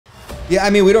Yeah, I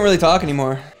mean, we don't really talk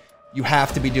anymore. You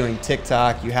have to be doing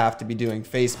TikTok, you have to be doing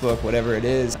Facebook, whatever it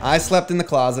is. I slept in the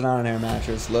closet on an air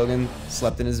mattress. Logan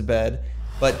slept in his bed.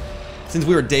 But since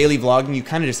we were daily vlogging, you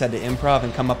kind of just had to improv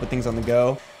and come up with things on the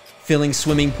go. Filling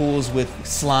swimming pools with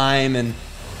slime and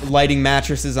lighting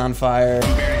mattresses on fire.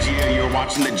 You're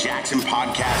watching the Jaxxon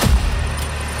podcast.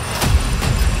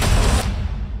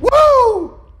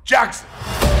 Woo! Jaxxon!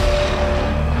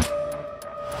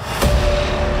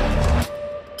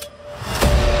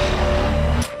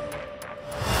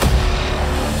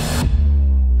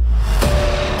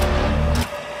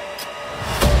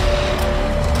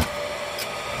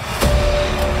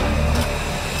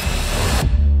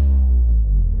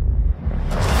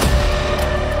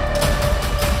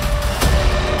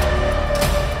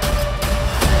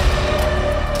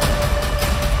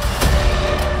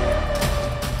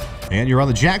 And you're on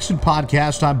the Jaxxon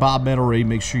podcast. I'm Bob Metalray.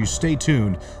 Make sure you stay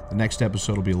tuned. The next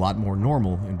episode will be a lot more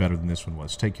normal and better than this one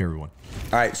was. Take care, everyone.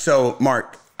 All right, so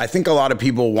Mark, I think a lot of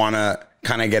people want to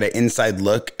kind of get an inside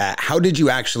look at how did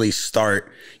you actually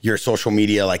start your social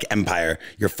media like empire,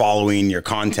 your following, your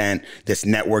content, this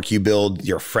network you build,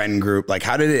 your friend group. Like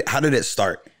how did it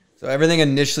start? So everything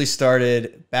initially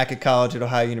started back at college at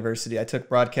Ohio University. I took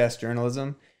broadcast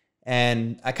journalism,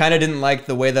 and I kind of didn't like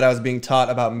the way that I was being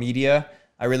taught about media.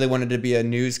 I really wanted to be a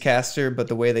newscaster, but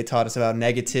the way they taught us about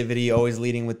negativity, always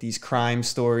leading with these crime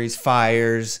stories,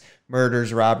 fires,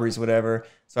 murders, robberies, whatever.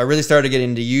 So I really started to get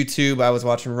into YouTube. I was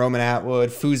watching Roman Atwood,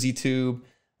 FouseyTube,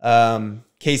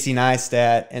 Casey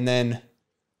Neistat, and then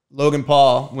Logan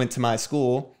Paul went to my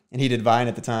school, and he did Vine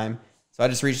at the time. So I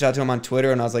just reached out to him on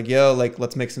Twitter, and I was like, yo, like,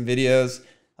 let's make some videos.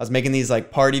 I was making these like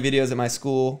party videos at my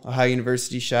school, Ohio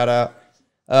University, shout out.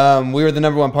 We were the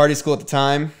 #1 party school at the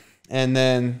time. And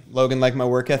then Logan liked my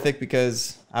work ethic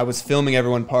because I was filming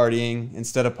everyone partying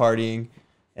instead of partying.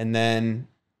 And then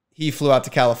he flew out to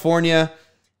California,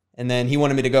 and then he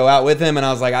wanted me to go out with him. And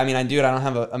I was like, I mean, dude, I don't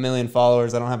have a million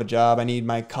followers. I don't have a job. I need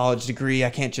my college degree. I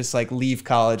can't just like leave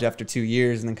college after 2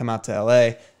 years and then come out to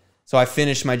LA. So I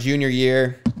finished my junior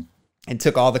year and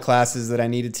took all the classes that I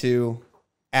needed to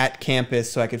at campus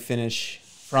so I could finish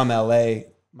from LA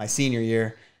my senior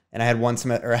year. And I had one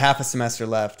semester or half a semester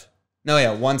left. No,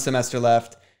 yeah, 1 semester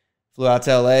left. Flew out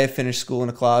to LA, finished school in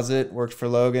a closet, worked for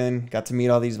Logan, got to meet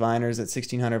all these Viners at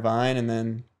 1600 Vine, and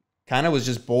then kind of was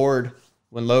just bored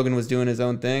when Logan was doing his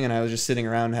own thing, and I was just sitting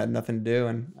around and had nothing to do,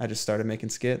 and I just started making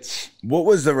skits. What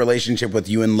was the relationship with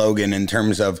you and Logan in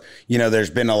terms of, you know, there's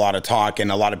been a lot of talk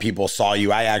and a lot of people saw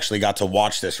you. I actually got to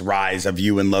watch this rise of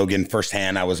you and Logan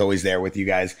firsthand. I was always there with you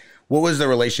guys. What was the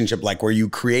relationship like? Were you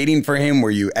creating for him?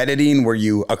 Were you editing? Were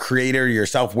you a creator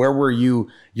yourself? Where were you?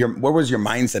 Where was your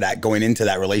mindset at going into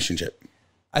that relationship?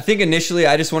 I think initially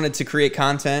I just wanted to create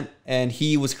content, and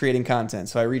he was creating content.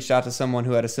 So I reached out to someone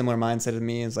who had a similar mindset as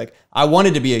me. And it's like, I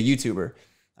wanted to be a YouTuber,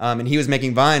 and he was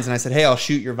making Vines, and I said, hey, I'll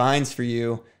shoot your Vines for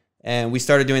you. And we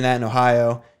started doing that in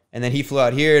Ohio. And then he flew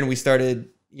out here, and we started,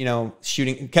 you know,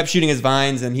 kept shooting his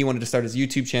Vines, and he wanted to start his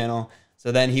YouTube channel.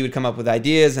 So then he would come up with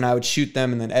ideas, and I would shoot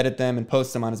them and then edit them and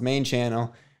post them on his main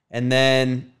channel. And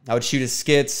then I would shoot his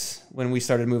skits when we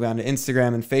started moving on to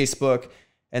Instagram and Facebook.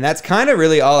 And that's kind of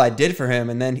really all I did for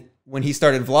him. And then when he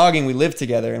started vlogging, we lived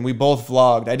together and we both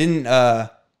vlogged. I didn't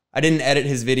edit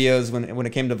his videos when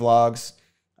it came to vlogs.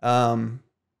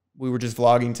 We were just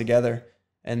vlogging together,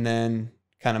 and then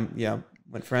kind of, you know,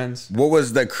 went friends. What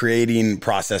was the creating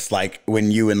process like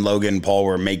when you and Logan Paul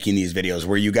were making these videos?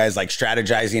 Were you guys like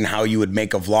strategizing how you would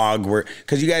make a vlog?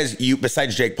 Because you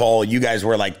besides Jake Paul, you guys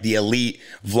were like the elite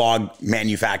vlog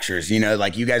manufacturers, you know,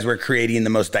 like you guys were creating the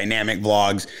most dynamic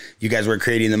vlogs. You guys were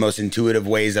creating the most intuitive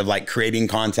ways of like creating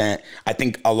content. I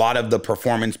think a lot of the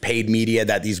performance paid media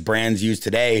that these brands use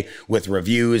today with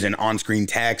reviews and on-screen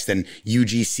text and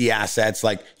UGC assets,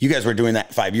 like you guys were doing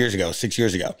that 5 years ago, 6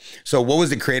 years ago. So what was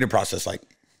the creative process like?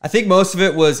 I think most of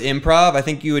it was improv. I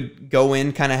think you would go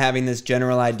in kind of having this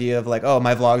general idea of like, oh,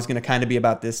 my vlog is going to kind of be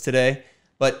about this today.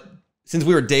 But since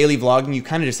we were daily vlogging, you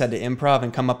kind of just had to improv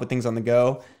and come up with things on the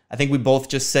go. I think we both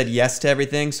just said yes to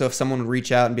everything. So if someone would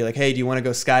reach out and be like, hey, do you want to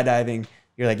go skydiving?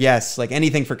 You're like, yes, like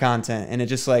anything for content. And it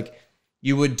just like,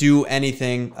 you would do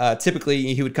anything.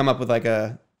 Typically, he would come up with like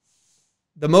the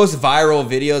most viral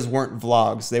videos weren't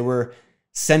vlogs. They were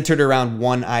centered around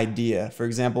one idea. For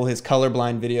example, his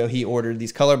colorblind video, he ordered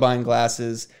these colorblind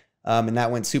glasses, and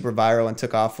that went super viral and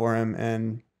took off for him.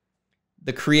 And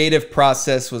the creative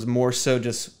process was more so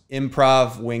just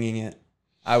improv, winging it,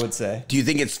 I would say. Do you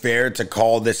think it's fair to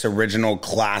call this original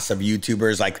class of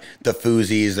YouTubers like the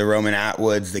Fouseys, the Roman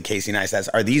Atwoods, the Casey Neistats,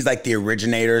 are these like the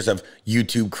originators of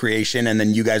YouTube creation, and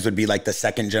then you guys would be like the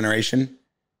second generation?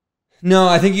 No,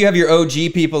 I think you have your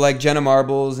OG people like Jenna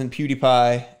Marbles and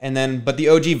PewDiePie, and then but the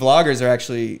OG vloggers are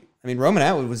actually. I mean, Roman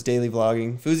Atwood was daily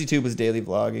vlogging. FouseyTube was daily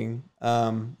vlogging.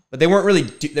 But they weren't really,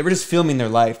 they were just filming their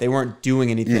life. They weren't doing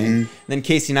anything. And then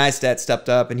Casey Neistat stepped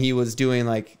up and he was doing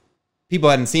like, people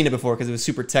hadn't seen it before because it was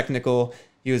super technical.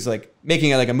 He was like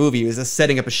making it like a movie. He was just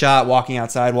setting up a shot, walking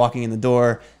outside, walking in the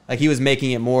door. Like he was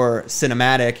making it more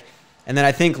cinematic. And then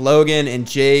I think Logan and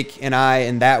Jake and I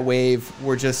in that wave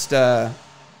were just,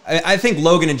 I think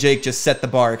Logan and Jake just set the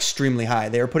bar extremely high.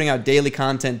 They were putting out daily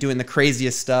content, doing the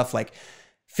craziest stuff like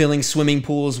filling swimming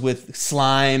pools with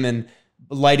slime and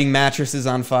lighting mattresses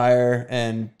on fire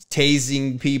and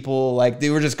tasing people. Like they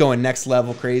were just going next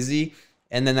level crazy.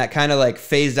 And then that kind of like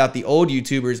phased out the old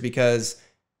YouTubers because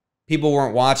people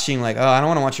weren't watching like, oh, I don't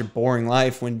want to watch your boring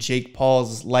life when Jake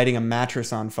Paul's lighting a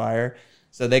mattress on fire.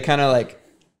 So they kind of like,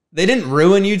 they didn't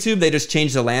ruin YouTube. They just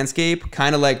changed the landscape,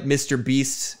 kind of like Mr.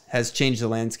 Beast has changed the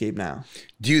landscape now.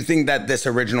 Do you think that this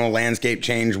original landscape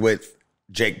change with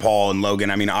Jake Paul and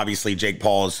Logan? I mean, obviously Jake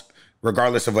Paul's,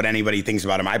 regardless of what anybody thinks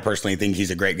about him, I personally think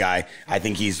he's a great guy. I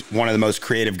think he's one of the most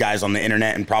creative guys on the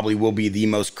internet and probably will be the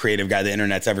most creative guy the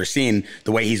internet's ever seen,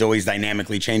 the way he's always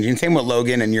dynamically changing. Same with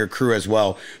Logan and your crew as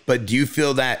well. But do you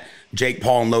feel that Jake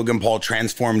Paul and Logan Paul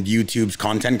transformed YouTube's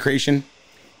content creation?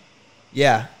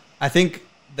 Yeah, I think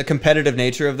the competitive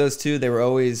nature of those two, they were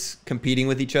always competing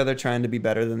with each other, trying to be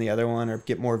better than the other one or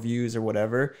get more views or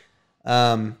whatever.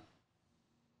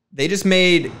 They just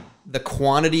made the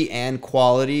quantity and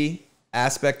quality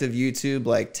aspect of YouTube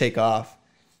like take off.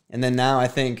 And then now I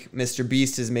think Mr.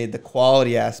 Beast has made the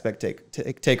quality aspect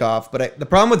take off. But the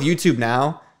problem with YouTube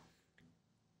now,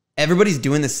 everybody's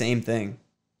doing the same thing.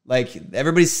 Like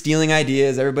everybody's stealing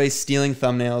ideas, everybody's stealing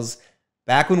thumbnails.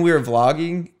 Back when we were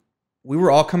vlogging, we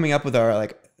were all coming up with our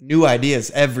like new ideas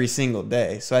every single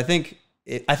day. So I think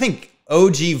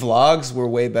OG vlogs were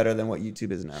way better than what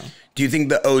YouTube is now. Do you think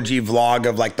the OG vlog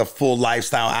of like the full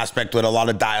lifestyle aspect with a lot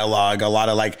of dialogue, a lot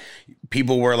of like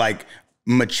people were like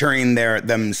maturing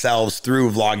themselves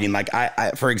through vlogging? Like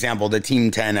I, for example, the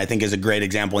Team 10, I think is a great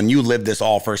example. And you lived this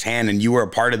all firsthand and you were a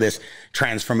part of this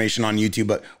transformation on YouTube,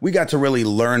 but we got to really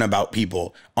learn about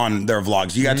people on their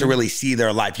vlogs. You got to really see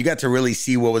their life. You got to really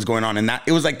see what was going on. And that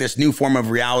it was like this new form of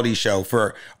reality show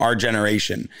for our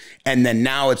generation. And then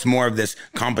now it's more of this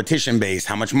competition based.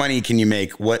 How much money can you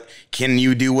make? What can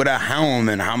you do with a home?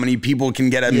 And how many people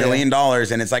can get $1 million?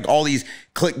 And it's like all these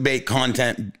clickbait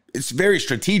content. It's very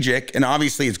strategic and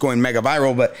obviously it's going mega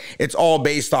viral, but it's all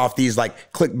based off these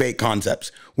like clickbait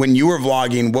concepts. When you were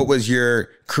vlogging, what was your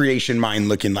creation mind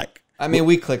looking like? I mean,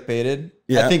 we clickbaited.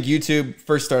 Yeah. I think YouTube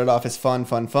first started off as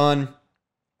fun.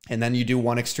 And then you do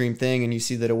one extreme thing and you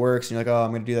see that it works and you're like, oh,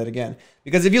 I'm going to do that again.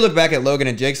 Because if you look back at Logan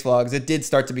and Jake's vlogs, it did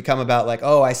start to become about like,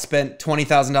 oh, I spent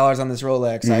 $20,000 on this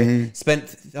Rolex. I spent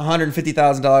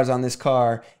 $150,000 on this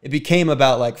car. It became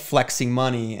about like flexing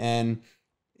money. And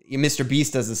Mr.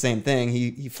 Beast does the same thing.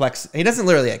 He doesn't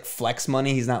literally like flex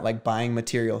money. He's not like buying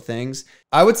material things.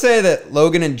 I would say that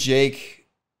Logan and Jake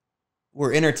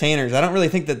were entertainers. I don't really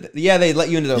think that, they let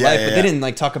you into their life, but they didn't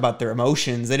like talk about their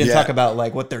emotions. They didn't talk about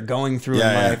like what they're going through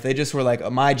in life. They just were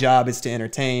like, my job is to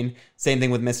entertain. Same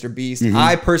thing with Mr. Beast.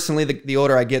 I personally, the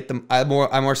older I get, I'm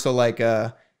more so like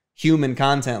human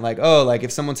content. Like, oh, like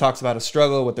if someone talks about a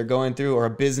struggle, what they're going through, or a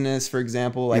business, for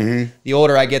example, like the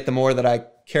older I get, the more that I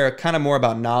care kind of more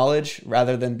about knowledge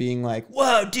rather than being like,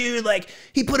 whoa, dude, like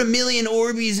he put 1 million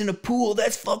Orbeez in a pool.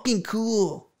 That's fucking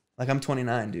cool. Like I'm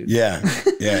 29, dude. Yeah.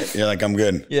 You're like, I'm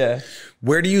good. Yeah.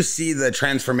 Where do you see the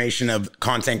transformation of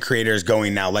content creators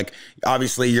going now? Like,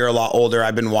 obviously you're a lot older.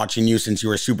 I've been watching you since you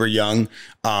were super young.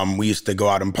 We used to go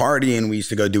out and party and we used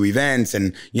to go do events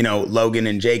and, you know, Logan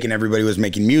and Jake and everybody was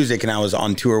making music and I was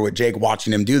on tour with Jake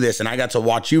watching him do this. And I got to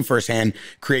watch you firsthand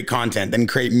create content, then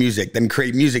create music, then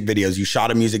create music videos. You shot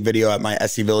a music video at my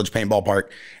SC Village paintball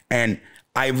park. And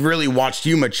I've really watched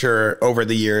you mature over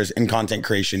the years in content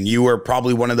creation. You were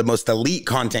probably one of the most elite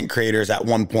content creators at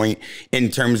one point in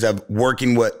terms of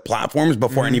working with platforms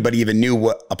before anybody even knew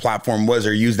what a platform was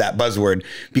or used that buzzword,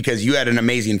 because you had an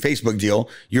amazing Facebook deal.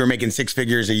 You were making 6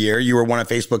 figures a year. You were one of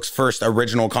Facebook's first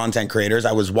original content creators.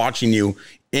 I was watching you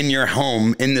in your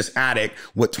home in this attic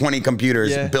with 20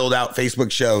 computers build out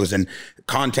Facebook shows and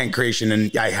content creation.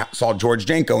 And I saw George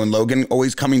Janko and Logan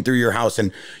always coming through your house.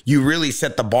 And you really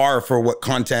set the bar for what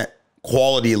content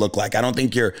quality looked like. I don't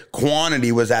think your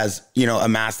quantity was as, you know,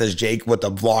 amassed as Jake with a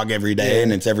vlog every day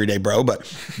and it's everyday bro, but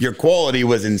your quality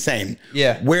was insane.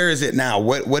 Where is it now?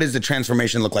 What does the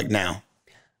transformation look like now?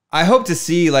 I hope to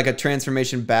see like a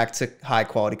transformation back to high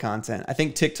quality content. I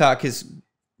think TikTok has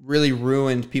really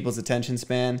ruined people's attention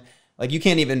span. Like you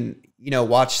can't even,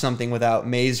 watch something without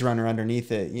Maze Runner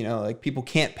underneath it. Like people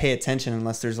can't pay attention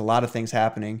unless there's a lot of things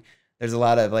happening. There's a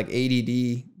lot of like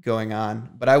ADD going on.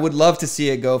 But I would love to see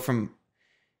it go from,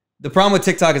 the problem with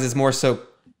TikTok is it's more so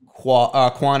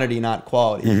quantity, not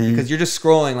quality, because you're just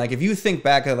scrolling. Like if you think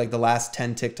back at like the last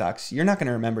 10 TikToks, you're not going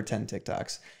to remember 10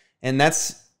 TikToks. And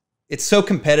it's so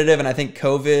competitive. And I think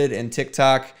COVID and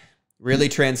TikTok really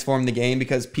transformed the game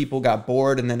because people got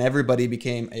bored and then everybody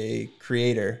became a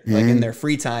creator like in their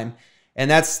free time. And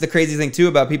that's the crazy thing too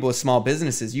about people with small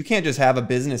businesses. You can't just have a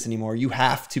business anymore. You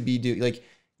have to be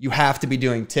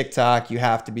doing TikTok, you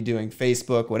have to be doing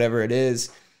Facebook, whatever it is.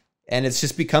 And it's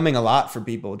just becoming a lot for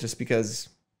people just because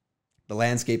the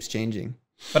landscape's changing.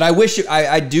 But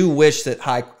I do wish that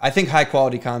I think high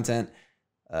quality content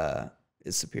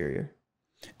is superior.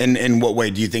 In what way?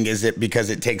 Do you think, is it because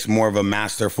it takes more of a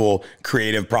masterful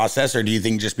creative process, or do you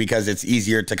think just because it's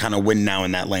easier to kind of win now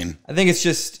in that lane? I think it's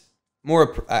just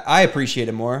more, I appreciate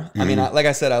it more. I mean, like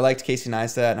I said, I liked Casey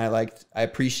Neistat and I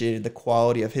appreciated the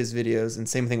quality of his videos, and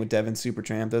same thing with Devin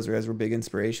Supertramp. Those guys were big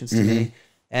inspirations to me.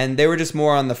 And they were just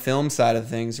more on the film side of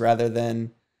things rather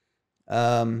than,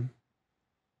 I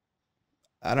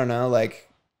don't know, like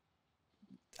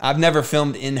I've never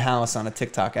filmed in-house on a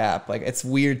TikTok app. Like it's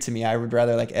weird to me. I would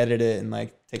rather like edit it and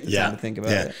like take the time to think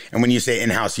about it. And when you say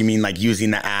in-house, you mean like using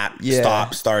the app,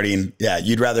 starting. Yeah.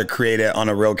 You'd rather create it on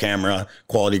a real camera,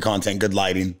 quality content, good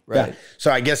lighting. Right. Yeah.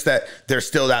 So I guess that there's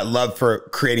still that love for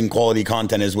creating quality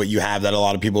content is what you have that a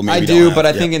lot of people maybe don't have. But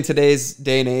I think in today's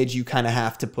day and age, you kind of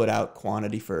have to put out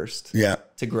quantity first. Yeah.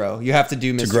 To grow. You have to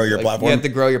grow your platform. You have to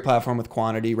grow your platform with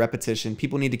quantity, repetition.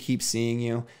 People need to keep seeing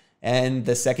you. And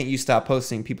the second you stop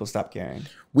posting, people stop caring.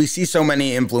 We see so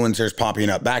many influencers popping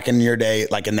up back in your day,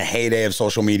 like in the heyday of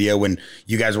social media, when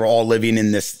you guys were all living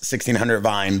in this 1600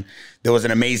 Vine. There was an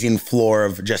amazing floor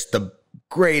of just the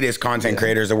greatest content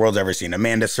creators the world's ever seen.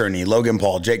 Amanda Cerny, Logan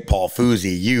Paul, Jake Paul,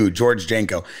 Fuzi, you, George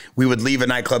Janko. We would leave a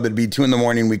nightclub, it'd be 2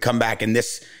 a.m, we'd come back, and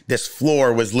this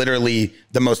floor was literally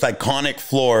the most iconic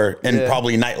floor in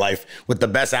probably nightlife, with the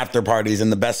best after parties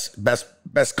and the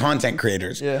best content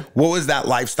creators. Yeah. What was that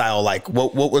lifestyle like?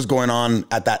 What was going on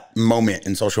at that moment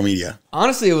in social media?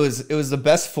 Honestly, it was the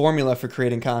best formula for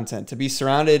creating content, to be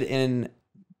surrounded in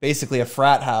basically a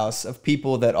frat house of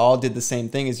people that all did the same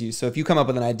thing as you. So if you come up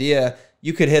with an idea,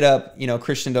 you could hit up,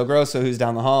 Christian Del Grosso, who's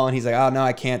down the hall, and he's like, oh, no,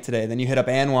 I can't today. Then you hit up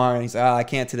Anwar, and he's like, oh, I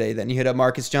can't today. Then you hit up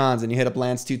Marcus Johns, and you hit up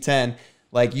Lance 210.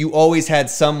 Like, you always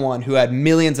had someone who had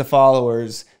millions of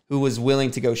followers who was willing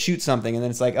to go shoot something. And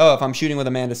then it's like, oh, if I'm shooting with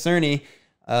Amanda Cerny,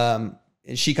 and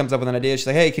she comes up with an idea. She's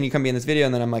like, hey, can you come be in this video?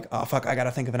 And then I'm like, oh, fuck, I got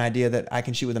to think of an idea that I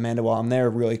can shoot with Amanda while I'm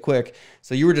there really quick.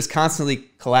 So you were just constantly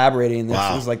collaborating. It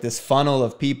was like this funnel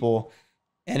of people.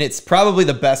 And it's probably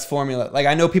the best formula. Like,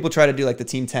 I know people try to do like the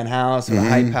Team 10 house or the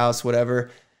Hype house, whatever.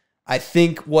 I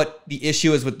think what the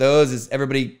issue is with those is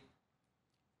everybody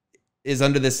is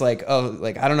under this like, oh,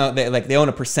 like, I don't know, they own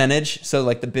a percentage. So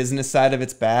like the business side of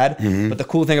it's bad. But the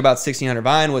cool thing about 1600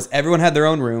 Vine was everyone had their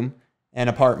own room and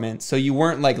apartment. So you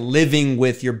weren't like living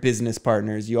with your business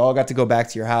partners. You all got to go back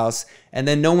to your house, and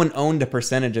then no one owned a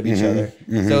percentage of each other.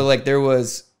 So like there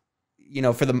was,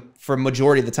 for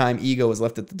majority of the time, ego was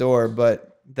left at the door, but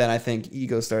then I think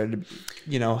ego started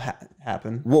to,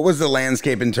 happen. What was the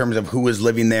landscape in terms of who was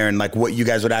living there and like what you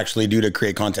guys would actually do to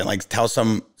create content? Like tell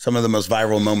some of the most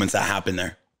viral moments that happened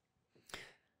there.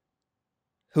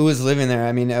 Who was living there?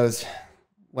 I mean,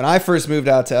 when I first moved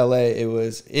out to LA, it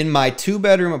was in my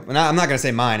 2-bedroom. I'm not going to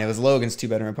say mine. It was Logan's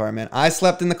 2-bedroom apartment. I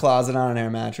slept in the closet on an air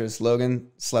mattress. Logan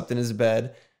slept in his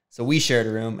bed. So we shared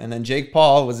a room. And then Jake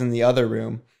Paul was in the other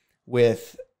room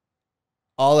with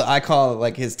I call it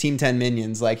like his Team 10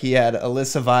 minions. Like he had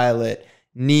Alyssa Violet,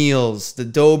 Niels, the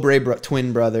Dobre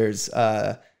twin brothers.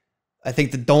 I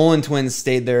think the Dolan twins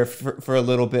stayed there for a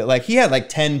little bit. Like he had like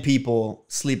 10 people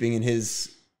sleeping in his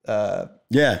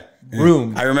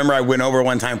room. I remember I went over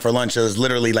one time for lunch. It was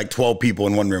literally like 12 people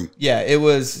in one room. Yeah, it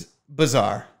was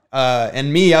bizarre.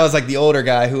 And me, I was like the older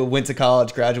guy who went to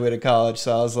college, graduated college.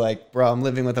 So I was like, bro, I'm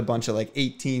living with a bunch of like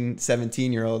 18,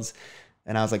 17-year-olds.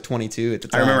 And I was like 22 at the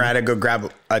time. I remember I had to go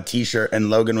grab a t-shirt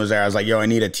and Logan was there. I was like, yo, I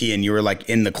need a tee. And you were like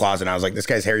in the closet. And I was like, this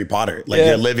guy's Harry Potter. Like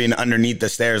you're living underneath the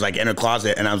stairs, like in a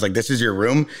closet. And I was like, this is your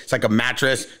room? It's like a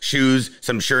mattress, shoes,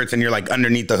 some shirts, and you're like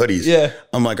underneath the hoodies. Yeah.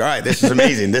 I'm like, all right, this is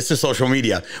amazing. This is social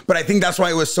media. But I think that's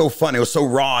why it was so fun. It was so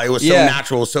raw. It was so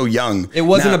natural, it was so young. It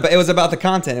wasn't it was about the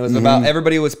content. It was about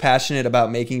everybody was passionate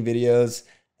about making videos.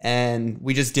 And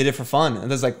we just did it for fun. And it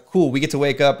was like, cool, we get to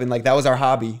wake up and like, that was our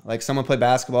hobby. Like someone played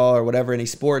basketball or whatever, any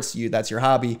sports, that's your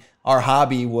hobby. Our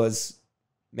hobby was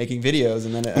making videos.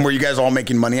 And then and were you guys all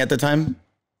making money at the time?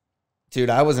 Dude,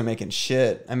 I wasn't making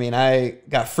shit. I mean, I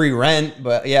got free rent,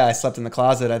 but yeah, I slept in the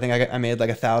closet. I think I made like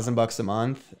 $1,000 a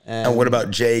month. And what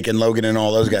about Jake and Logan and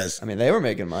all those guys? I mean, they were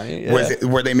making money. Yeah.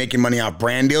 Were they making money off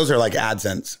brand deals or like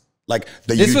AdSense? Like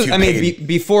the This YouTube was, I mean, paid?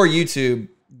 before YouTube,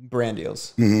 brand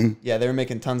deals. Yeah, they were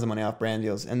making tons of money off brand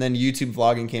deals. And then YouTube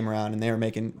vlogging came around and they were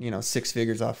making, you know, 6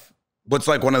 figures off. What's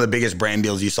like one of the biggest brand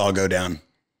deals you saw go down?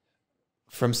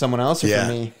 From someone else or from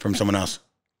me? From someone else.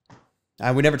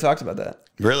 We never talked about that.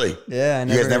 Really? Yeah.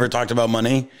 You guys never talked about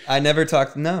money? I never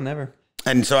talked. No, never.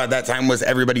 And so at that time, was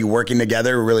everybody working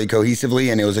together really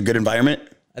cohesively and it was a good environment?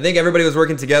 I think everybody was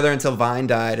working together until Vine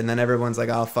died. And then everyone's like,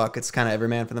 oh, fuck, it's kind of every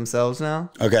man for themselves now.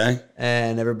 Okay.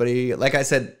 And everybody, like I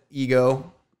said,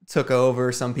 ego took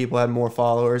over. Some people had more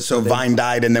followers. So Vine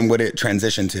died, and then what did it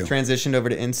transition to? Transitioned over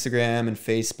to Instagram and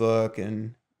Facebook.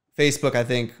 And Facebook, I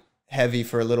think, heavy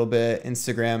for a little bit.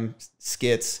 Instagram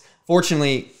skits.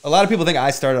 Fortunately, a lot of people think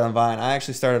I started on Vine. I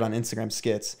actually started on Instagram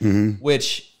skits,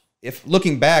 which, if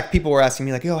looking back, people were asking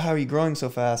me like, yo, how are you growing so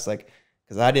fast? Like,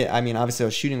 because I mean, obviously I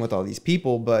was shooting with all these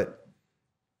people, but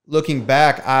looking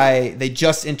back, they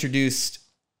just introduced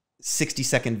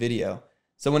 60-second video.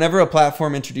 So whenever a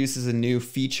platform introduces a new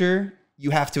feature,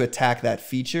 you have to attack that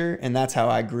feature. And that's how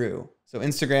I grew. So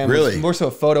Instagram was more so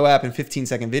a photo app and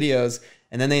 15-second videos.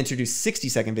 And then they introduced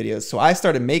 60-second videos. So I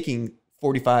started making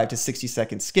 45 to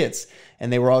 60-second skits,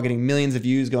 and they were all getting millions of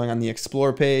views going on the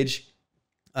Explore page.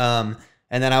 And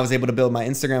then I was able to build my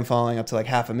Instagram following up to like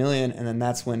 500,000. And then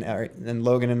that's when then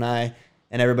Logan and I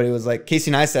and everybody was like, Casey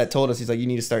Neistat told us, he's like, you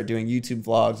need to start doing YouTube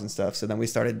vlogs and stuff. So then we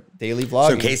started daily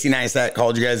vlogging. So Casey Neistat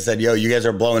called you guys and said, yo, you guys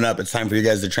are blowing up. It's time for you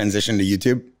guys to transition to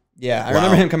YouTube. Yeah, I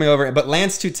remember him coming over, but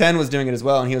Lance 210 was doing it as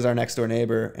well. And he was our next door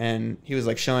neighbor, and he was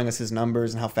like showing us his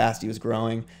numbers and how fast he was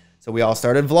growing. So we all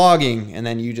started vlogging, and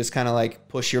then you just kind of like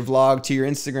push your vlog to your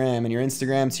Instagram and your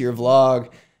Instagram to your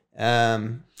vlog.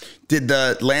 Did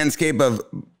the landscape of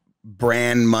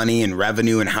brand money and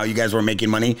revenue and how you guys were making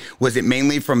money, was it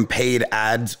mainly from paid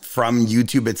ads from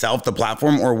YouTube itself, the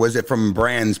platform, or was it from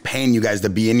brands paying you guys to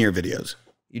be in your videos?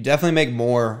 You definitely make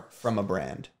more from a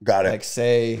brand. Got it. Like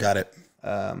say, got it.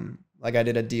 Like I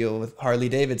did a deal with Harley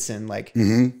Davidson. Like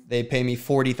they pay me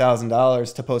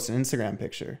 $40,000 to post an Instagram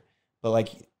picture, but like,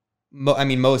 I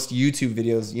mean, most YouTube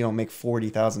videos, you don't make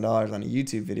 $40,000 on a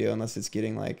YouTube video unless it's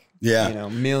getting like, you know,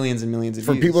 millions and millions of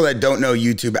views. For people that don't know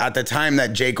YouTube, at the time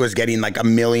that Jake was getting like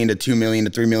 1 million to 2 million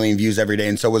to 3 million views every day,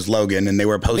 and so was Logan, and they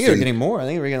were posting. I think they were getting more. I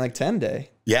think they were getting like 10 a day.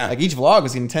 Yeah. Like each vlog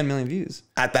was getting 10 million views.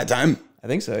 At that time? I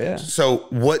think so, yeah. So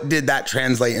what did that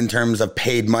translate in terms of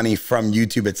paid money from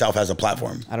YouTube itself as a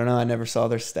platform? I don't know. I never saw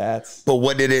their stats. But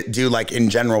what did it do like in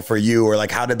general for you, or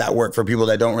like how did that work for people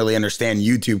that don't really understand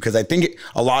YouTube? Because I think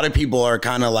a lot of people are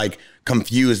kind of like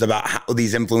confused about how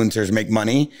these influencers make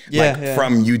money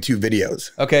from YouTube videos.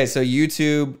 Okay, so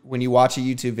YouTube, when you watch a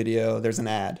YouTube video, there's an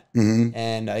ad.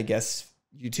 And I guess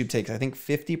YouTube takes, I think,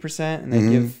 50% and they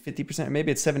give 50%.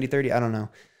 Maybe it's 70-30. I don't know.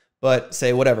 But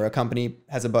say whatever, a company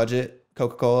has a budget.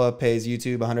 Coca-Cola pays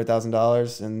YouTube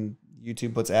 $100,000 and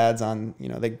YouTube puts ads on, you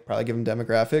know, they probably give them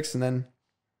demographics. And then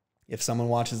if someone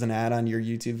watches an ad on your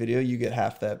YouTube video, you get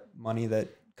half that money that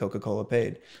Coca-Cola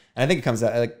paid. And I think it comes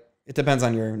out like, it depends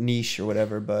on your niche or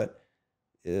whatever, but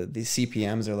these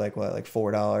CPMs are like what, like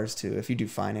 $4 to, if you do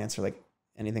finance or like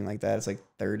anything like that, it's like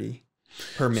 30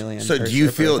 per million. So do you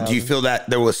feel that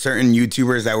there was certain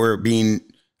YouTubers that were being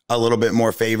a little bit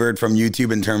more favored from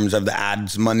YouTube in terms of the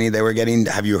ads money they were getting?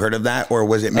 Have you heard of that? Or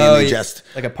was it mainly just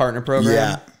like a partner program?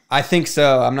 Yeah. I think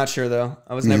so. I'm not sure though.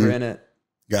 I was never in it.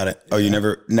 Got it. Oh, you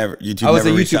never, YouTube. I was a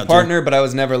YouTube partner, but I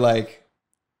was never like,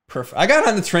 I got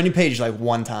on the trending page like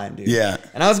one time, dude. Yeah.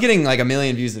 And I was getting like 1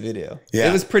 million views a video. Yeah.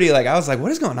 It was pretty like, I was like,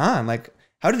 what is going on? Like,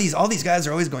 how do all these guys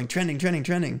are always going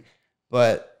trending.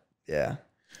 But yeah.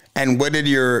 And what did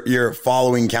your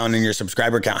following count and your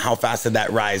subscriber count, how fast did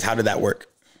that rise? How did that work?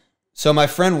 So my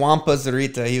friend Wampa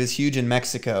Zarita, he was huge in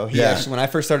Mexico. He actually, when I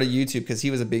first started YouTube, because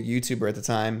he was a big YouTuber at the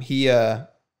time, he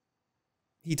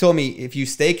told me if you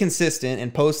stay consistent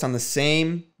and post on the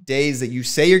same days that you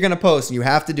say you're going to post, and you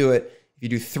have to do it, if you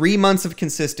do 3 months of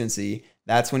consistency,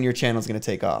 that's when your channel is going to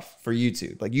take off for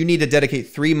YouTube. Like you need to dedicate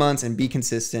 3 months and be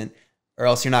consistent, or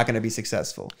else you're not going to be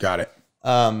successful. Got it.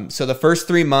 So the first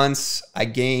 3 months, I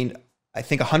gained, I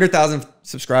think, 100,000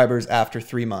 subscribers after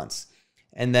 3 months.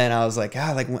 And then I was like,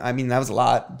 I mean, that was a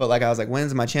lot, but like, I was like,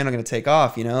 when's my channel going to take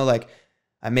off? You know, like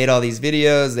I made all these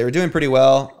videos, they were doing pretty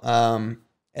well.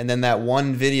 And then that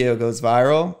one video goes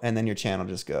viral and then your channel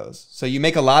just goes. So you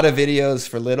make a lot of videos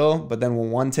for little, but then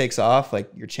when one takes off, like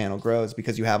your channel grows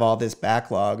because you have all this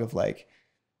backlog of like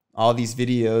all these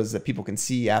videos that people can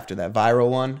see after that viral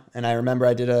one. And I remember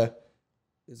I did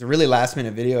was a really last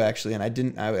minute video actually. And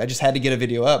I just had to get a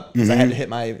video up because I had to hit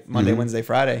my Monday, Wednesday,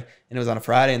 Friday. And it was on a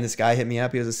Friday. And this guy hit me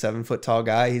up. He was a 7 foot tall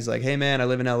guy. He's like, hey man, I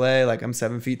live in LA. Like I'm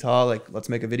 7 feet tall. Like let's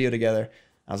make a video together.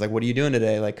 I was like, what are you doing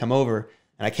today? Like come over.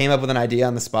 And I came up with an idea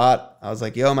on the spot. I was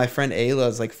like, yo, my friend Ayla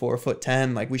is like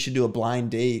 4'10". Like we should do a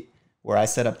blind date where I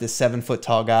set up this 7 foot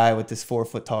tall guy with this 4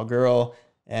 foot tall girl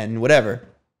and whatever.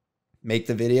 Make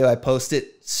the video. I post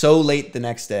it so late the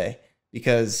next day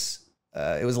because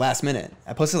it was last minute.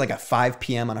 I posted like at 5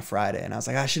 p.m. on a Friday, and I was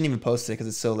like, I shouldn't even post it because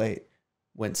it's so late.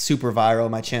 Went super viral.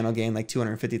 My channel gained like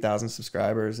 250,000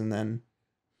 subscribers, and then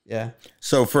yeah.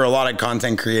 So for a lot of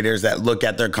content creators that look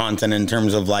at their content in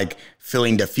terms of like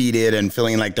feeling defeated and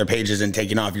feeling like their page isn't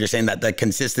taking off, you're saying that the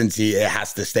consistency, it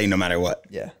has to stay no matter what.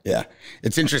 Yeah. Yeah.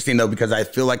 It's interesting though, because I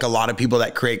feel like a lot of people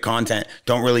that create content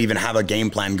don't really even have a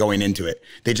game plan going into it.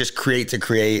 They just create to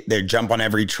create. They jump on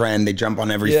every trend. They jump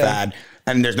on every fad,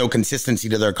 and there's no consistency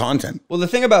to their content. Well, the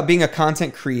thing about being a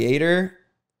content creator,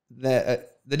 the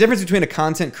difference between a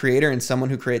content creator and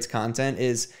someone who creates content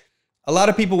is a lot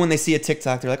of people, when they see a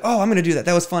TikTok, they're like, oh, I'm going to do that.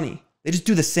 That was funny. They just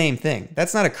do the same thing.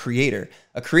 That's not a creator.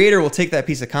 A creator will take that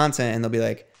piece of content and they'll be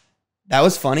like, that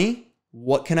was funny.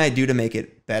 What can I do to make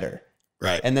it better?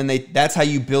 Right. And then that's how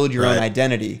you build your own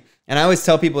identity. And I always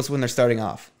tell people it's when they're starting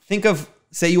off. Think of,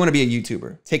 say you want to be a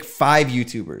YouTuber. Take 5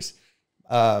 YouTubers.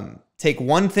 Take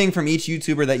one thing from each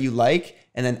YouTuber that you like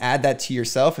and then add that to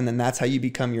yourself. And then that's how you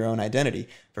become your own identity.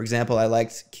 For example, I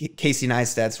liked Casey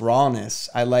Neistat's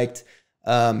rawness. I liked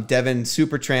Devin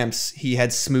Supertramp's, he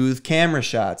had smooth camera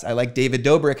shots. I like David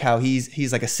Dobrik, how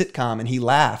he's like a sitcom and he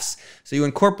laughs. So you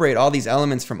incorporate all these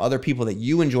elements from other people that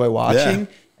you enjoy watching,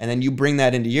 and then you bring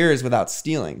that into yours without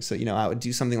stealing. So, you know, I would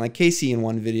do something like Casey in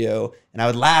one video and I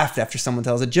would laugh after someone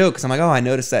tells a joke because I'm like, oh, I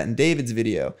noticed that in David's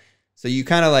video. So you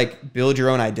kind of like build your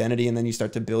own identity and then you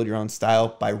start to build your own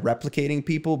style by replicating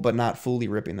people, but not fully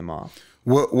ripping them off.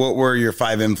 What were your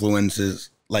 5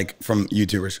 influences like from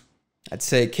YouTubers? I'd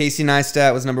say Casey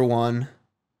Neistat was number 1.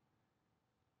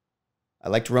 I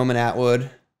liked Roman Atwood,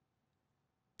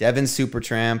 Devin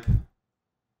Supertramp,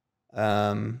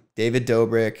 David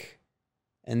Dobrik,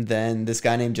 and then this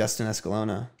guy named Justin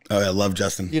Escalona. Oh, I love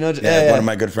Justin. You know, one of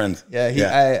my good friends.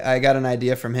 Yeah, I got an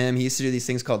idea from him. He used to do these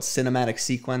things called cinematic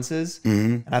sequences,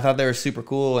 and I thought they were super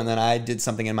cool. And then I did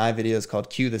something in my videos called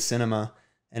Cue the Cinema,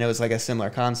 and it was like a similar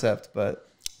concept, but.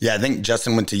 Yeah, I think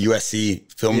Justin went to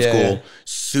USC film school.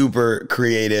 Super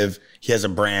creative. He has a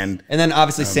brand. And then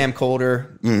obviously Sam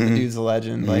Colder, the dude's a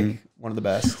legend, like one of the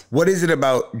best. What is it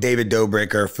about David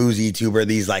Dobrik or FouseyTuber,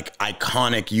 these like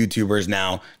iconic YouTubers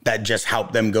now that just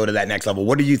help them go to that next level?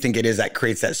 What do you think it is that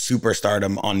creates that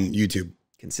superstardom on YouTube?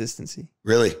 Consistency.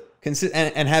 Really?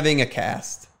 And having a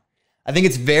cast. I think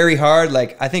it's very hard.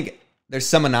 Like, I think there's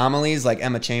some anomalies like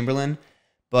Emma Chamberlain,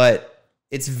 but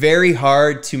it's very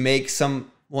hard to make someone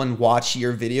watch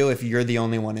your video if you're the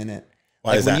only one in it.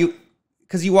 Why is that?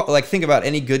 Because you like, think about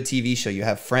any good TV show. You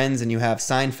have Friends and you have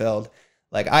Seinfeld.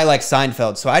 Like, I like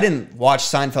Seinfeld, so I didn't watch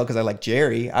Seinfeld because I like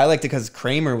Jerry. I liked it because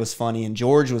Kramer was funny and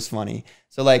George was funny.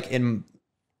 So like in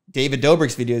David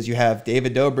Dobrik's videos, you have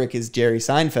David Dobrik is Jerry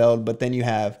Seinfeld, but then you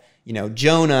have, you know,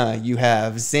 Jonah, you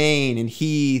have Zane and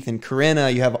Heath and Corinna.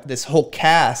 You have this whole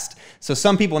cast. So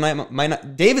some people might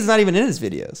not. David's not even in his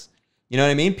videos. You know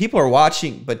what I mean? People are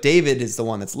watching, but David is the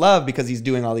one that's loved because he's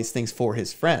doing all these things for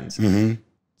his friends.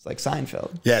 It's like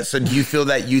Seinfeld. Yeah. So do you feel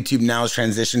that YouTube now has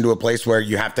transitioned to a place where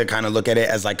you have to kind of look at it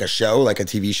as like a show, like a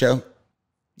TV show?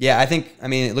 Yeah, I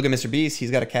mean, look at Mr. Beast.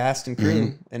 He's got a cast and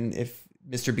crew. And if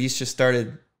Mr. Beast just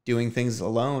started doing things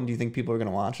alone, do you think people are going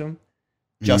to watch him?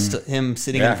 Just him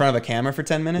sitting in front of a camera for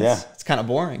 10 minutes? Yeah. It's kind of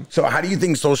boring. So how do you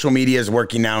think social media is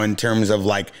working now in terms of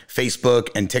like Facebook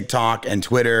and TikTok and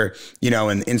Twitter, you know,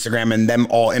 and Instagram and them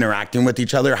all interacting with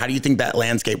each other? How do you think that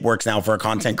landscape works now for a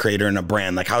content creator and a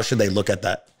brand? Like, how should they look at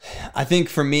that? I think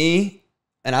for me,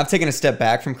 and I've taken a step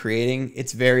back from creating,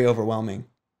 it's very overwhelming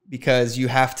because you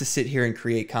have to sit here and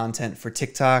create content for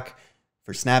TikTok,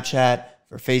 for Snapchat,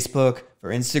 for Facebook,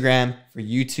 for Instagram, for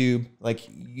YouTube. Like,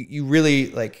 you really,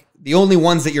 like, the only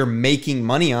ones that you're making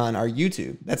money on are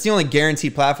YouTube. That's the only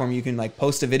guaranteed platform you can like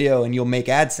post a video and you'll make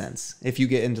AdSense if you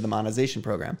get into the monetization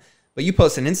program. But you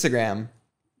post an Instagram,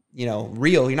 you know,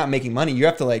 reel, you're not making money. You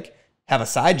have to like have a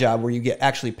side job where you get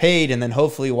actually paid. And then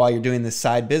hopefully while you're doing this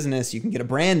side business, you can get a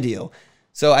brand deal.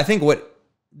 So I think what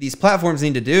these platforms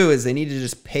need to do is they need to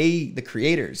just pay the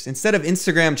creators. Instead of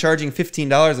Instagram charging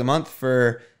 $15 a month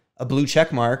for a blue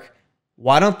check mark,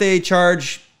 why don't they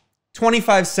charge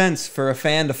 25 cents for a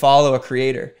fan to follow a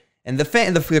creator? And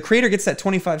the creator gets that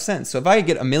 25 cents. So if I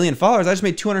get 1 million followers, I just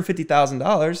made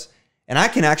 $250,000. and I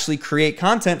can actually create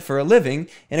content for a living,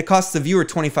 and it costs the viewer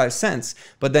 25 cents.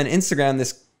 But then Instagram,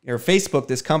 or Facebook,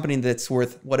 this company that's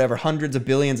worth whatever hundreds of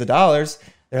billions of dollars,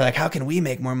 they're like, how can we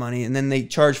make more money? And then they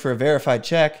charge for a verified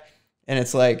check, and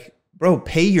it's like, bro,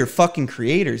 pay your fucking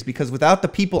creators, because without the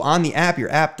people on the app,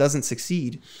 your app doesn't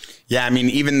succeed. Yeah, I mean,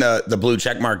 even the blue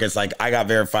check mark, it's like, I got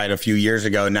verified a few years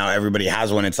ago. Now everybody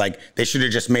has one. It's like, they should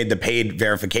have just made the paid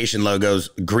verification logos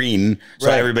green,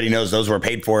 so everybody knows those were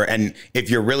paid for. And if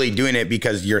you're really doing it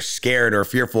because you're scared or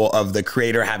fearful of the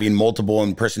creator having multiple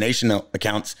impersonation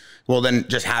accounts, well, then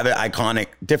just have it iconic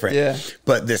different. Yeah.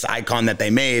 But this icon that they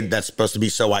made that's supposed to be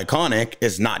so iconic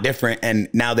is not different. And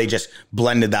now they just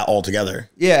blended that all together.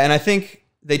 Yeah, and I think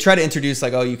they try to introduce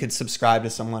like, oh, you could subscribe to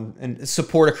someone and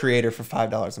support a creator for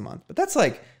 $5 a month. But that's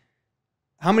like,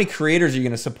 how many creators are you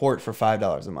going to support for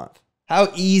 $5 a month?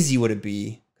 How easy would it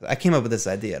be? I came up with this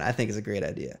idea, and I think it's a great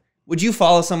idea. Would you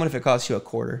follow someone if it cost you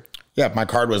 $0.25? Yeah, if my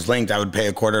card was linked, I would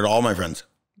pay $0.25 to all my friends.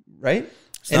 Right?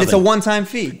 And it's a one-time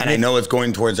fee. And I know it's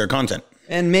going towards their content.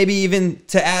 And maybe even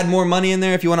to add more money in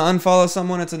there, if you want to unfollow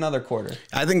someone, it's another $0.25.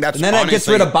 I think that's, and then honestly, that gets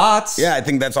rid of bots. Yeah, I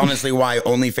think that's honestly why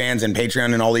OnlyFans and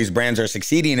Patreon and all these brands are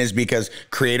succeeding, is because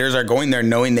creators are going there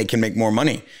knowing they can make more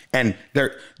money. And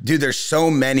there's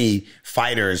so many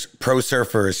fighters, pro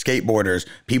surfers, skateboarders,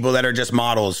 people that are just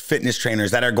models, fitness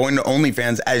trainers that are going to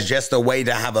OnlyFans as just a way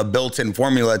to have a built-in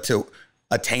formula to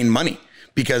attain money.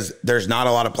 Because there's not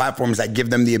a lot of platforms that give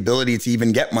them the ability to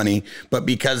even get money. But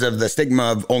because of the stigma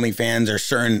of OnlyFans or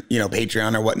certain,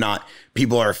 Patreon or whatnot,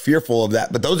 people are fearful of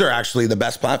that. But those are actually the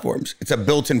best platforms. It's a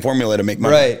built-in formula to make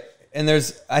money. Right. And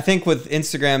I think with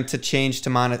Instagram, to change to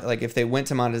like if they went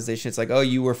to monetization, it's like, oh,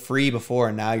 you were free before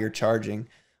and now you're charging.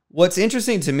 What's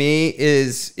interesting to me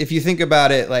is if you think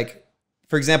about it, like,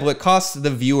 for example, it costs the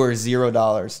viewer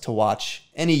 $0 to watch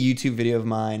any YouTube video of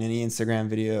mine, any Instagram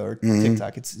video or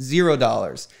TikTok. It's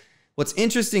 $0. What's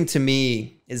interesting to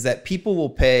me is that people will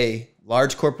pay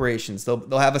large corporations.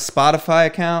 They'll have a Spotify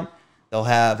account. They'll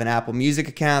have an Apple Music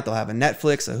account. They'll have a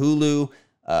Netflix, a Hulu.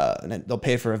 And they'll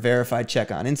pay for a verified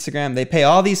check on Instagram. They pay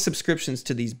all these subscriptions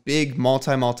to these big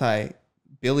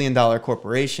multi-billion-dollar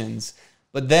corporations.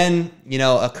 But then,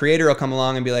 a creator will come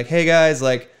along and be like, hey, guys,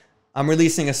 like, I'm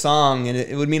releasing a song, and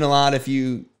it would mean a lot if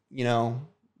you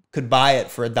could buy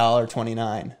it for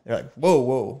 $1.29. They're like,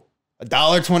 whoa,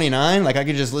 $1.29? Like, I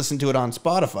could just listen to it on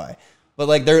Spotify. But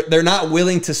like, they're not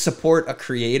willing to support a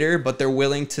creator, but they're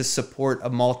willing to support a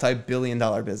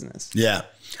multi-billion-dollar business. Yeah,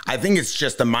 I think it's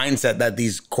just the mindset that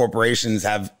these corporations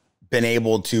have been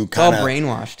able to kind of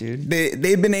brainwashed, dude.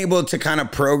 They've been able to kind of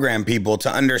program people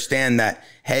to understand that,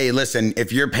 hey, listen,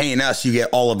 if you're paying us, you get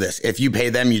all of this. If you pay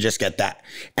them, you just get that.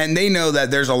 And they know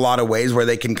that there's a lot of ways where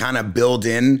they can kind of build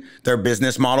in their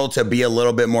business model to be a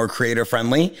little bit more creator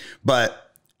friendly. But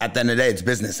at the end of the day, it's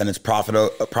business, and it's profit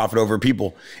over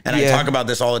people. And I talk about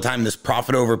this all the time, this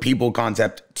profit over people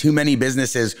concept. Too many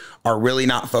businesses are really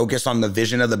not focused on the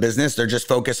vision of the business. They're just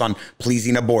focused on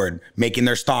pleasing a board, making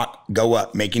their stock go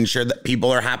up, making sure that people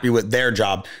are happy with their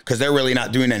job, because they're really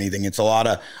not doing anything. It's a lot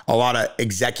of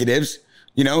executives,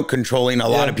 controlling a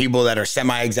lot of people that are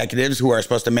semi-executives who are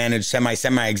supposed to manage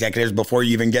semi-executives before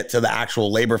you even get to the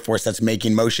actual labor force that's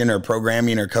making motion or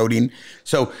programming or coding.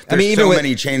 So there's so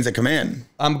many chains of command.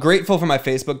 I'm grateful for my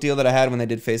Facebook deal that I had when they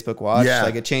did Facebook Watch. Yeah.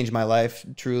 Like, it changed my life,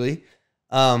 truly.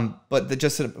 But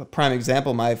just a prime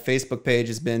example, my Facebook page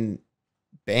has been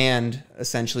banned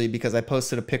essentially because I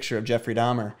posted a picture of Jeffrey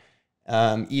Dahmer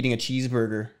eating a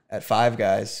cheeseburger at Five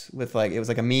Guys with it was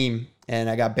like a meme. And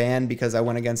I got banned because I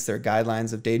went against their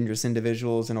guidelines of dangerous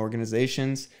individuals and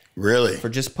organizations. Really? For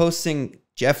just posting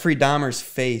Jeffrey Dahmer's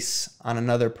face on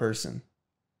another person.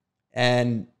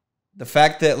 And the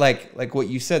fact that like what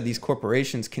you said, these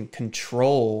corporations can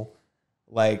control,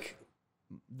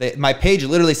 my page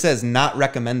literally says not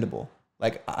recommendable.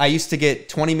 Like, I used to get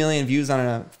 20 million views on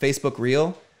a Facebook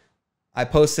reel. I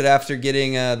posted after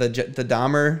getting the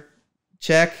Dahmer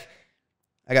check.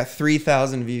 I got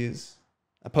 3,000 views.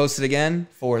 I posted again,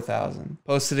 4,000.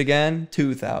 Posted again,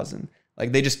 2,000.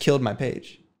 Like, they just killed my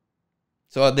page.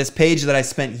 So this page that I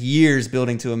spent years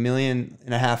building to 1.5 million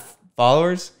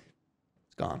followers,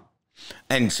 it's gone.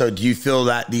 And so do you feel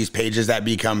that these pages that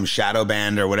become shadow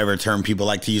banned, or whatever term people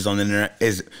like to use on the internet,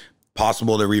 is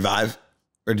possible to revive?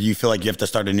 Or do you feel like you have to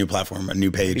start a new platform, a new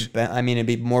page? It'd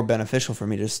be more beneficial for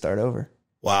me to just start over.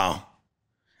 Wow.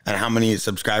 And how many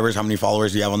subscribers, how many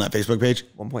followers do you have on that Facebook page?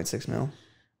 1.6 mil.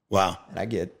 Wow. And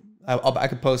I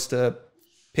could post a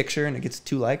picture and it gets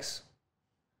 2 likes.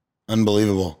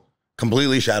 Unbelievable.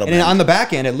 Completely shadow banned. And on the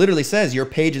back end, it literally says your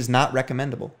page is not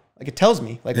recommendable. Like, it tells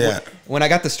me. Like, when I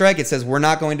got the strike, it says we're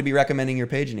not going to be recommending your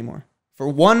page anymore for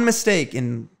one mistake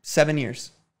in 7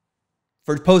 years.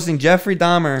 for posting Jeffrey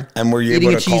Dahmer And were you eating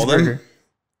able a to call them? cheeseburger.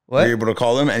 What? Were you able to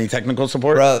call them? Any technical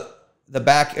support? Bro,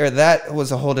 that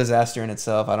was a whole disaster in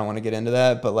itself. I don't want to get into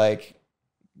that, but like,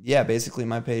 yeah, basically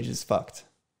my page is fucked.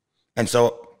 And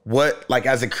so what, like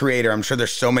as a creator, I'm sure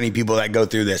there's so many people that go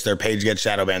through this. Their page gets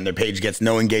shadow banned. Their page gets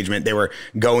no engagement. They were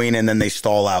going and then they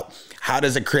stall out. How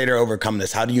does a creator overcome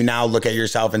this? How do you now look at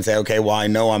yourself and say, okay, well, I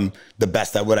know I'm the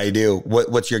best at what I do.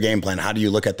 What's your game plan? How do you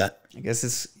look at that? I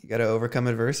guess you got to overcome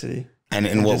adversity. And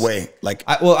in what way? Like,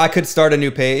 I could start a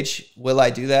new page. Will I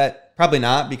do that? Probably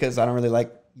not, because I don't really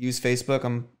like use Facebook.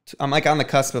 I'm like on the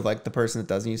cusp of like the person that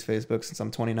doesn't use Facebook since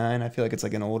I'm 29. I feel like it's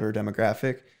like an older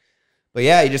demographic. But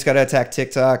yeah, you just got to attack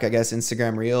TikTok, I guess,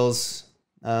 Instagram Reels,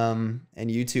 and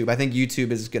YouTube. I think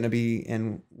YouTube is going to be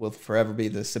and will forever be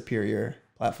the superior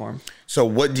platform. So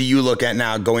what do you look at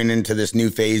now going into this new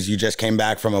phase? You just came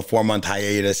back from a 4-month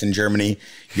hiatus in Germany.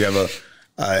 You have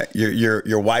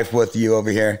your wife with you over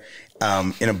here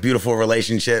in a beautiful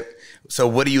relationship. So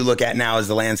what do you look at now as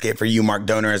the landscape for you, Mark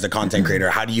Dohner, as a content creator?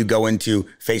 How do you go into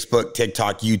Facebook,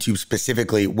 TikTok, YouTube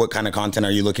specifically? What kind of content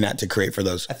are you looking at to create for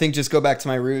those? I think just go back to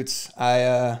my roots.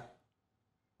 I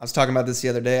was talking about this the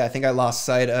other day. I think I lost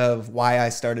sight of why I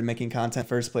started making content in the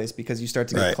first place, because you start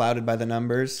to get clouded by the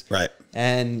numbers. Right.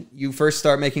 And you first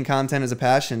start making content as a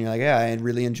passion. You're like, yeah, I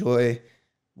really enjoy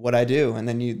what I do. And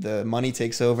then the money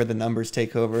takes over, the numbers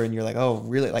take over, and you're like, oh,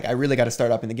 really? Like, I really got to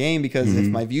start up in the game, because if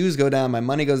my views go down, my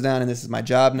money goes down, and this is my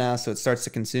job now. So it starts to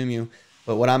consume you.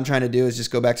 But what I'm trying to do is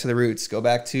just go back to the roots, go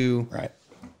back to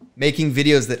making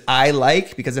videos that I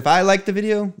like, because if I like the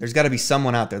video, there's got to be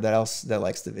someone out there that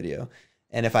likes the video.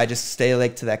 And if I just stay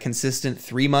like to that consistent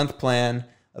 3-month plan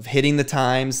of hitting the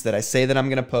times that I say that I'm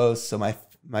going to post, so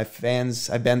my fans,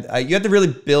 you have to really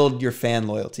build your fan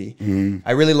loyalty.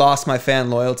 I really lost my fan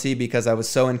loyalty because I was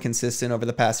so inconsistent over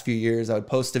the past few years. I would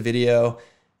post a video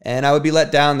and I would be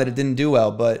let down that it didn't do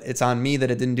well, but it's on me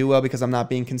that it didn't do well because I'm not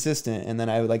being consistent. And then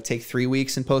I would like take 3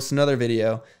 weeks and post another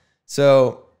video.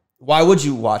 So why would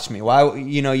you watch me? Why,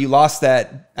 you lost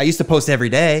that. I used to post every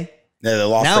day. Yeah, they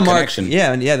lost the connection.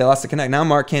 Yeah, they lost the connect. Now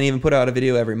Mark can't even put out a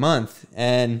video every month.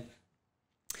 And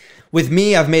with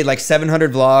me, I've made like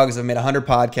 700 vlogs. I've made 100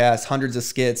 podcasts, hundreds of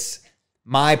skits.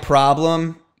 My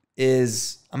problem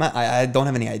is I don't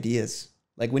have any ideas.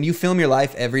 Like when you film your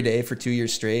life every day for 2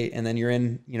 years straight, and then you're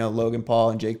in, Logan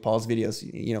Paul and Jake Paul's videos,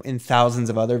 in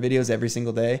thousands of other videos every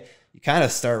single day, you kind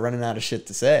of start running out of shit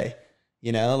to say.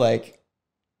 Like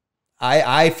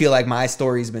I feel like my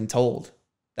story's been told.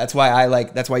 That's why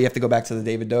you have to go back to the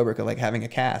David Dobrik of like having a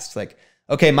cast. Like,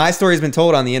 okay, my story's been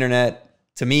told on the internet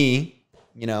to me,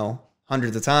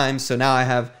 hundreds of times. So now I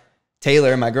have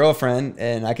Taylor, my girlfriend,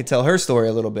 and I could tell her story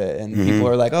a little bit. And people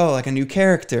are like, oh, like a new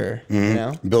character,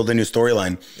 Build a new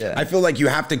storyline. Yeah. I feel like you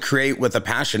have to create with a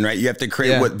passion, right? You have to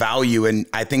create with value. And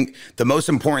I think the most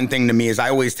important thing to me is I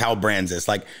always tell brands this,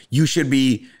 like you should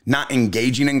be not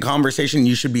engaging in conversation.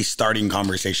 You should be starting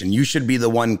conversation. You should be the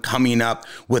one coming up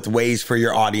with ways for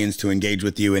your audience to engage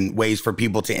with you and ways for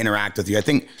people to interact with you. I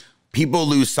think people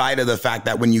lose sight of the fact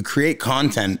that when you create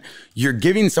content, you're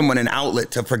giving someone an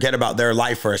outlet to forget about their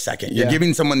life for a second. You're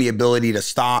giving someone the ability to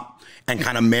stop and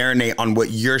kind of marinate on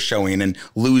what you're showing and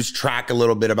lose track a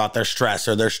little bit about their stress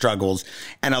or their struggles.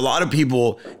 And a lot of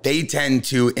people, they tend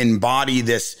to embody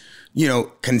this,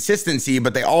 consistency,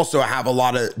 but they also have a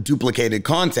lot of duplicated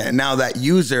content. And now that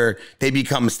user, they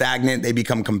become stagnant, they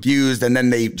become confused, and then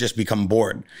they just become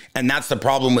bored. And that's the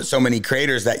problem with so many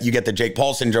creators, that you get the Jake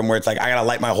Paul syndrome where it's like, I gotta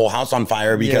light my whole house on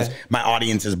fire because my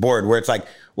audience is bored, where it's like,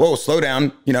 whoa, slow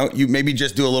down. You maybe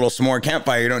just do a little s'more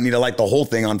campfire. You don't need to light the whole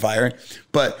thing on fire.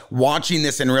 But watching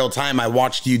this in real time, I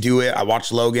watched you do it. I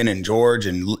watched Logan and George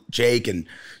and Jake, and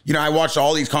I watched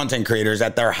all these content creators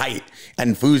at their height.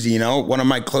 And Fuzi, one of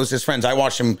my closest friends, I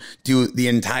watched him do the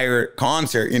entire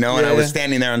concert, and I was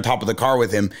standing there on top of the car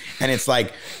with him. And it's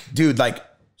like, dude, like,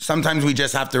 sometimes we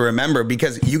just have to remember,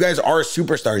 because you guys are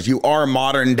superstars. You are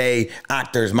modern day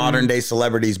actors, modern day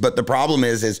celebrities. But the problem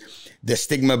is the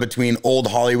stigma between old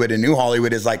Hollywood and new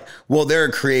Hollywood is like, well, they're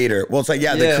a creator. Well, it's like,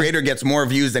 the creator gets more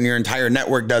views than your entire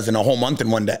network does in a whole month in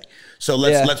one day. So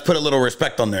let's put a little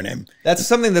respect on their name. That's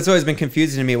something that's always been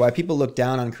confusing to me, why people look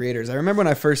down on creators. I remember when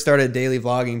I first started daily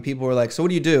vlogging, people were like, so what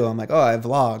do you do? I'm like, oh, I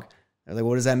vlog. They're like,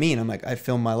 what does that mean? I'm like, I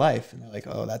film my life. And they're like,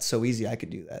 oh, that's so easy. I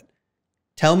could do that.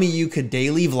 Tell me you could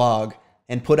daily vlog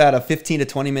and put out a 15 to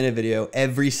 20 minute video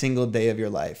every single day of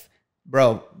your life.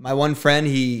 Bro, my one friend,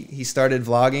 he started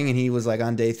vlogging, and he was like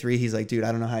on day 3, he's like, dude,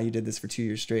 I don't know how you did this for 2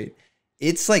 years straight.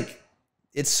 It's like,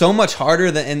 it's so much harder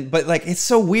but like, it's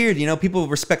so weird. People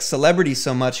respect celebrities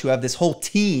so much who have this whole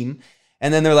team,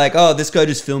 and then they're like, oh, this guy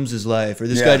just films his life, or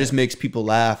this guy just makes people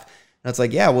laugh. And it's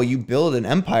like, yeah, well, you build an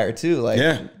empire too. Like,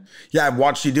 yeah, I've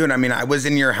watched you do it. I mean, I was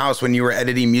in your house when you were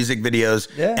editing music videos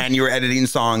and you were editing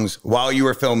songs while you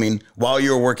were filming, while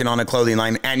you were working on a clothing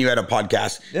line, and you had a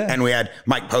podcast. And we had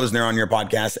Mike Posner on your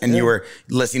podcast, and you were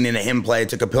listening to him play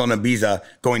To Capilla and Ibiza,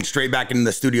 going straight back into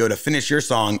the studio to finish your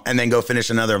song and then go finish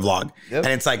another vlog. And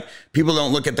it's like, people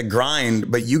don't look at the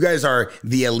grind, but you guys are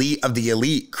the elite of the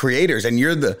elite creators, and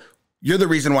you're the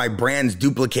reason why brands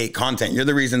duplicate content. You're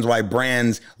the reasons why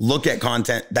brands look at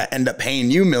content that end up paying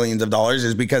you millions of dollars,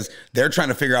 is because they're trying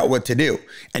to figure out what to do.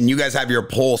 And you guys have your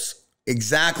pulse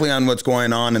exactly on what's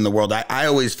going on in the world. I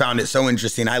always found it so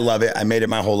interesting. I love it. I made it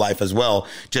my whole life as well,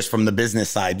 just from the business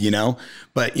side, you know?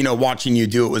 But, you know, watching you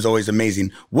do it was always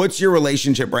amazing. What's your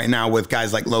relationship right now with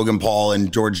guys like Logan Paul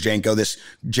and George Janko, this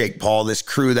Jake Paul, this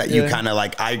crew that you kind of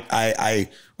like, I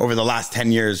over the last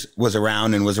 10 years was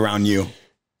around you?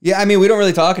 Yeah, I mean, we don't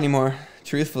really talk anymore,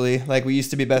 truthfully. Like, we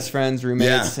used to be best friends,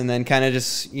 roommates, and then kind of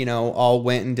just, you know, all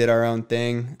went and did our own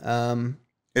thing.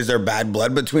 Is there bad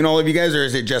blood between all of you guys, or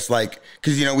is it just like,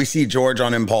 because, you know, we see George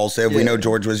on Impulsive. We know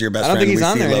George was your best friend. I don't think he's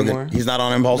on there Logan. anymore. He's not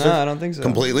on Impulsive? No, I don't think so.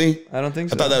 Completely? I don't think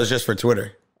so. I thought that was just for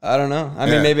Twitter. I don't know. I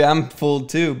mean, maybe I'm fooled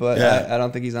too, but I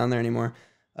don't think he's on there anymore.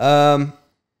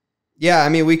 Yeah, I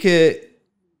mean,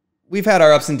 we've had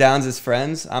our ups and downs as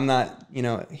friends. I'm not, you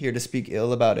know, here to speak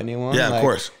ill about anyone. Yeah, like, of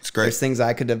course. It's great. There's things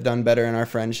I could have done better in our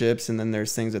friendships, and then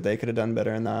there's things that they could have done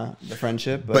better in the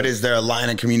friendship. But is there a line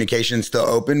of communication still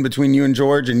open between you and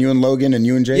George, and you and Logan, and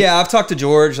you and Jake? Yeah, I've talked to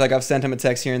George. Like, I've sent him a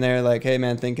text here and there, like, hey,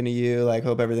 man, thinking of you. Like,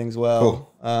 hope everything's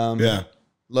well. Cool.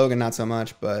 Logan, not so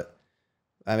much, but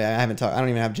I mean, I don't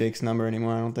even have Jake's number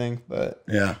anymore, I don't think. But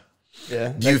yeah. Yeah.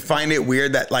 Do you find it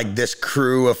weird that like this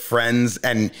crew of friends,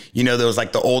 and you know, there was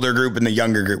like the older group and the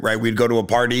younger group, right? We'd go to a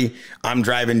party, I'm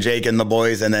driving Jake and the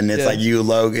boys, and then it's like you,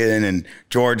 Logan, and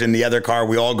George in the other car.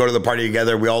 We all go to the party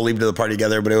together. We all leave to the party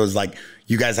together, but it was like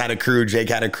you guys had a crew, Jake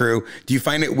had a crew. Do you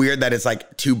find it weird that it's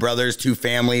like two brothers, two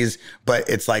families, but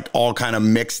it's like all kind of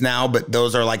mixed now, but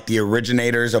those are like the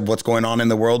originators of what's going on in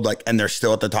the world, like, and they're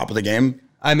still at the top of the game?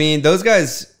 I mean, those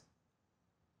guys,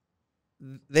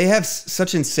 they have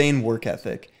such insane work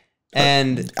ethic.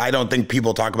 And I don't think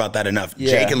people talk about that enough.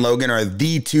 Jake and Logan are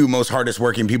the two most hardest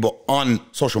working people on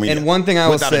social media. And one thing I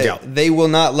will say, they will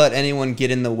not let anyone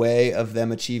get in the way of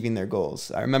them achieving their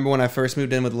goals. I remember when I first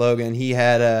moved in with Logan, he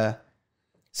had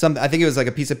I think it was like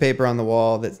a piece of paper on the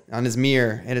wall that on his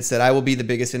mirror, and it said, "I will be the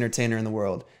biggest entertainer in the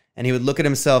world." And he would look at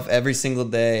himself every single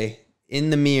day in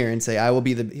the mirror and say,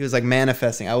 he was like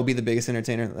manifesting, I will be the biggest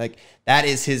entertainer. Like, that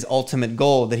is his ultimate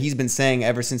goal that he's been saying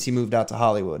ever since he moved out to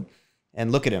Hollywood. And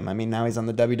look at him. I mean, now he's on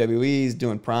the WWE, he's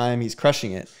doing Prime, he's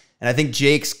crushing it. And I think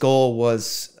Jake's goal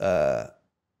was to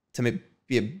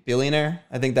be a billionaire.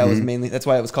 I think that was mainly, that's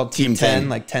why it was called Team 10,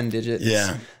 like 10 digits.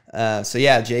 Yeah. So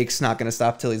yeah, Jake's not going to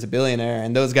stop till he's a billionaire.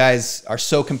 And those guys are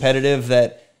so competitive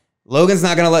that Logan's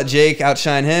not going to let Jake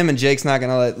outshine him, and Jake's not going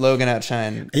to let Logan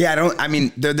outshine. Yeah, I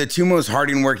mean, they're the two most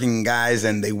hardworking guys,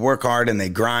 and they work hard and they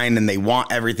grind and they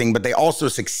want everything, but they also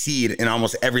succeed in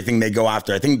almost everything they go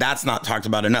after. I think that's not talked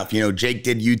about enough. You know, Jake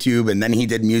did YouTube, and then he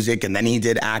did music, and then he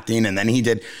did acting, and then he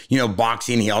did, you know,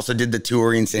 boxing. He also did the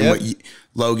touring, same with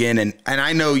Logan. And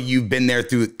I know you've been there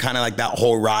through kind of like that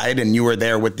whole ride, and you were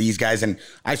there with these guys, and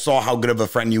I saw how good of a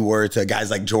friend you were to guys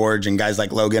like George and guys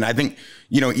like Logan. I think,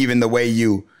 you know, even the way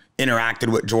you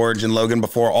interacted with George and Logan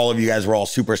before all of you guys were all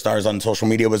superstars on social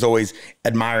media was always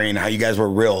admiring how you guys were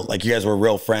real. Like, you guys were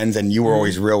real friends, and you were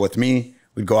always real with me.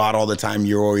 We'd go out all the time.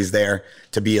 You were always there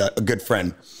to be a good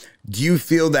friend. Do you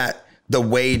feel that the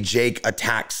way Jake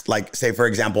attacks, like, say, for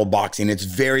example, boxing, it's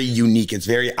very unique. It's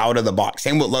very out of the box.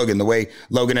 Same with Logan, the way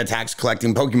Logan attacks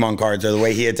collecting Pokemon cards, or the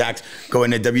way he attacks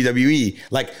going to WWE.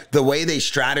 Like, the way they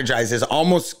strategize is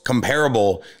almost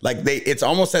comparable. Like, it's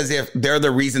almost as if they're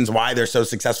the reasons why they're so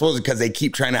successful, is because they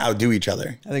keep trying to outdo each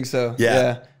other. I think so.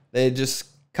 Yeah. They just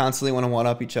constantly want to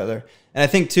one-up each other. And I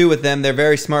think, too, with them, they're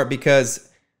very smart because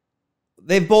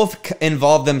they've both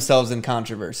involved themselves in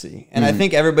controversy. And I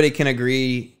think everybody can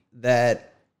agree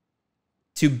that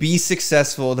to be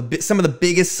successful, some of the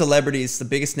biggest celebrities, the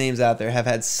biggest names out there, have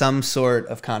had some sort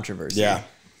of controversy. Yeah.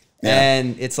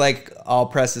 And it's like all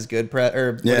press is good press,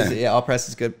 or what is it? Yeah, all press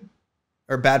is good,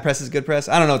 or bad press is good press.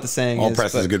 I don't know what the saying is. All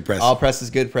press is good press. All press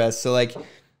is good press. So like,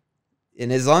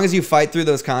 and as long as you fight through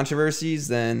those controversies,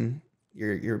 then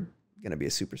you're going to be a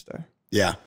superstar. Yeah.